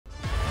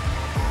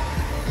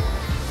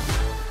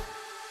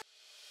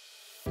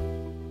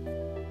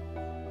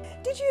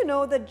Did you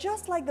know that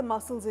just like the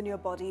muscles in your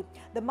body,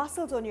 the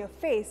muscles on your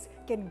face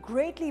can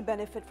greatly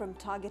benefit from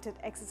targeted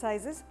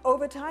exercises?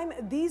 Over time,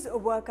 these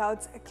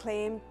workouts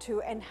claim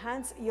to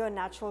enhance your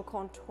natural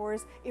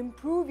contours,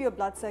 improve your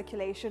blood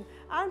circulation,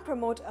 and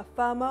promote a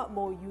firmer,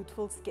 more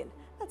youthful skin.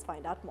 Let's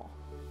find out more.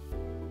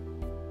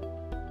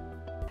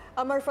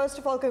 Amar, first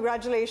of all,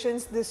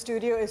 congratulations. This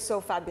studio is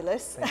so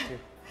fabulous. Thank you.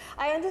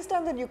 I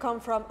understand that you come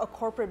from a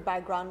corporate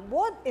background.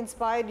 What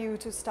inspired you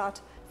to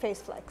start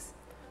Faceflex?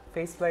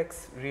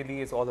 Faceflex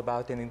really is all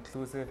about an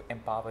inclusive,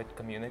 empowered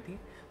community.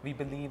 We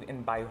believe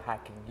in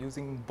biohacking,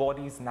 using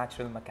body's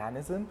natural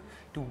mechanism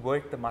to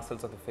work the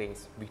muscles of the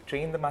face. We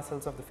train the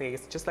muscles of the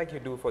face just like you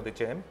do for the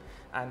gym,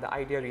 and the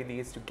idea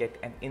really is to get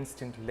an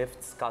instant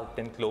lift, sculpt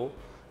and glow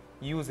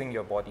using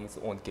your body's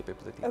own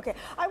capability. Okay,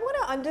 I want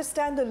to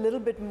understand a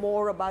little bit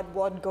more about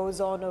what goes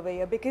on over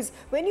here, because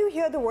when you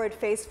hear the word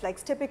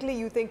Faceflex, typically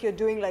you think you're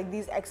doing like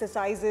these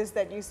exercises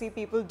that you see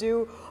people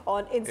do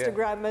on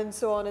Instagram and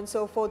so on and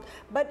so forth,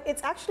 but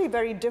it's actually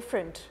very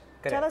different.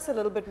 Correct. Tell us a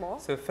little bit more.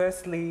 So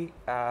firstly,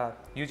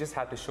 you just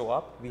have to show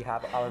up. We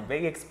have our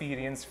very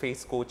experienced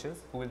face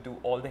coaches who will do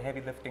all the heavy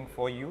lifting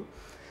for you.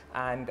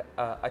 And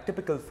a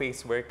typical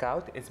face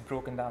workout is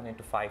broken down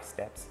into 5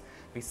 steps.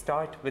 We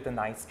start with a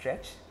nice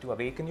stretch to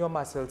awaken your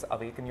muscles,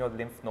 awaken your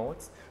lymph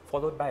nodes,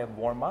 followed by a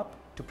warm-up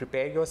to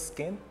prepare your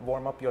skin,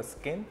 warm up your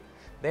skin.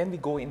 Then we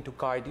go into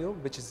cardio,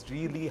 which is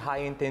really high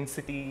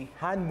intensity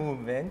hand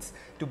movements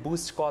to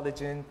boost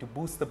collagen, to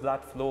boost the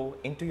blood flow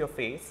into your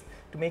face,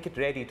 to make it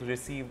ready to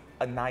receive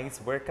a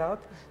nice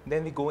workout.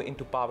 Then we go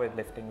into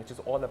powerlifting, which is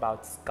all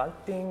about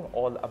sculpting,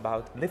 all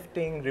about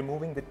lifting,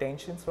 removing the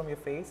tensions from your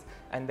face,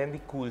 and then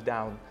we cool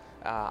down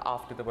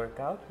after the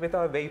workout with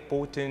our very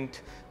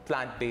potent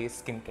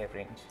plant-based skincare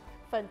range.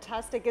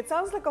 Fantastic. It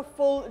sounds like a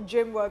full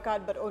gym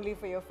workout, but only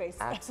for your face.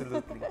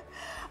 Absolutely.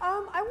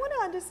 I want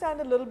to understand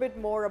a little bit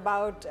more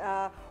about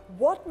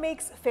what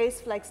makes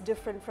Faceflex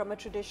different from a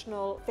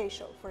traditional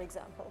facial, for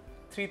example.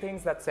 3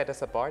 things that set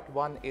us apart.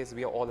 One is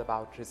we are all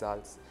about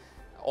results.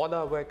 All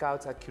our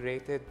workouts are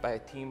curated by a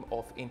team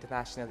of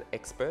international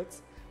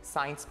experts,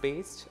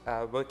 science-based,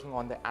 working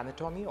on the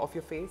anatomy of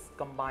your face,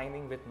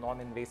 combining with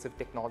non-invasive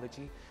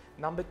technology.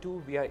 Number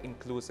 2, we are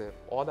inclusive.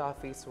 All our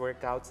face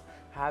workouts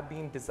have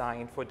been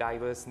designed for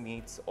diverse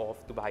needs of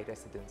Dubai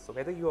residents. So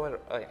whether you are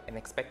an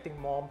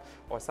expecting mom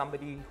or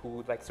somebody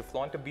who likes to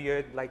flaunt a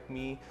beard like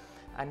me.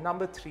 And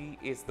number 3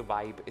 is the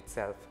vibe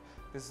itself.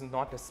 This is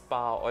not a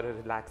spa or a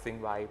relaxing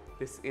vibe.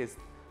 This is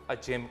a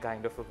gym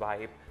kind of a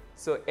vibe.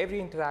 So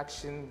every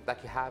interaction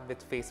that you have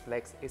with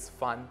Faceflex is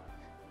fun.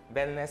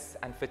 Wellness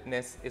and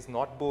fitness is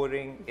not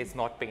boring, it's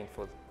not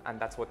painful, and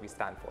that's what we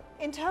stand for.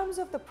 In terms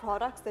of the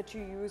products that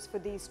you use for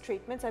these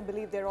treatments, I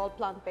believe they're all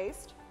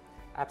plant-based?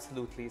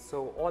 Absolutely.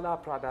 So all our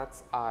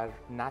products are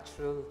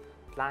natural,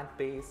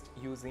 plant-based,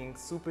 using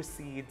super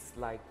seeds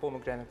like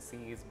pomegranate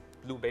seeds,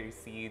 blueberry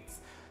seeds,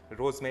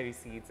 rosemary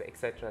seeds,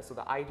 etc. So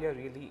the idea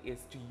really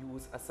is to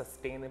use a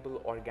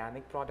sustainable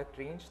organic product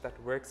range that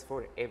works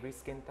for every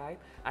skin type.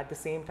 At the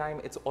same time,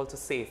 it's also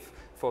safe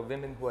for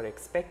women who are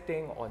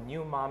expecting or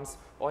new moms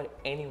or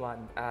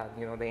anyone,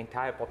 the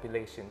entire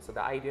population. So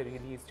the idea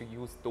really is to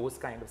use those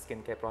kind of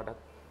skincare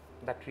products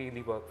that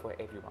really work for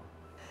everyone.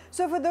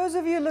 So for those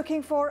of you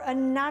looking for a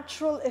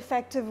natural,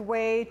 effective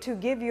way to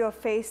give your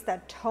face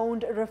that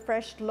toned,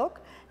 refreshed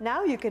look,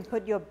 now you can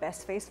put your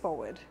best face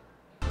forward.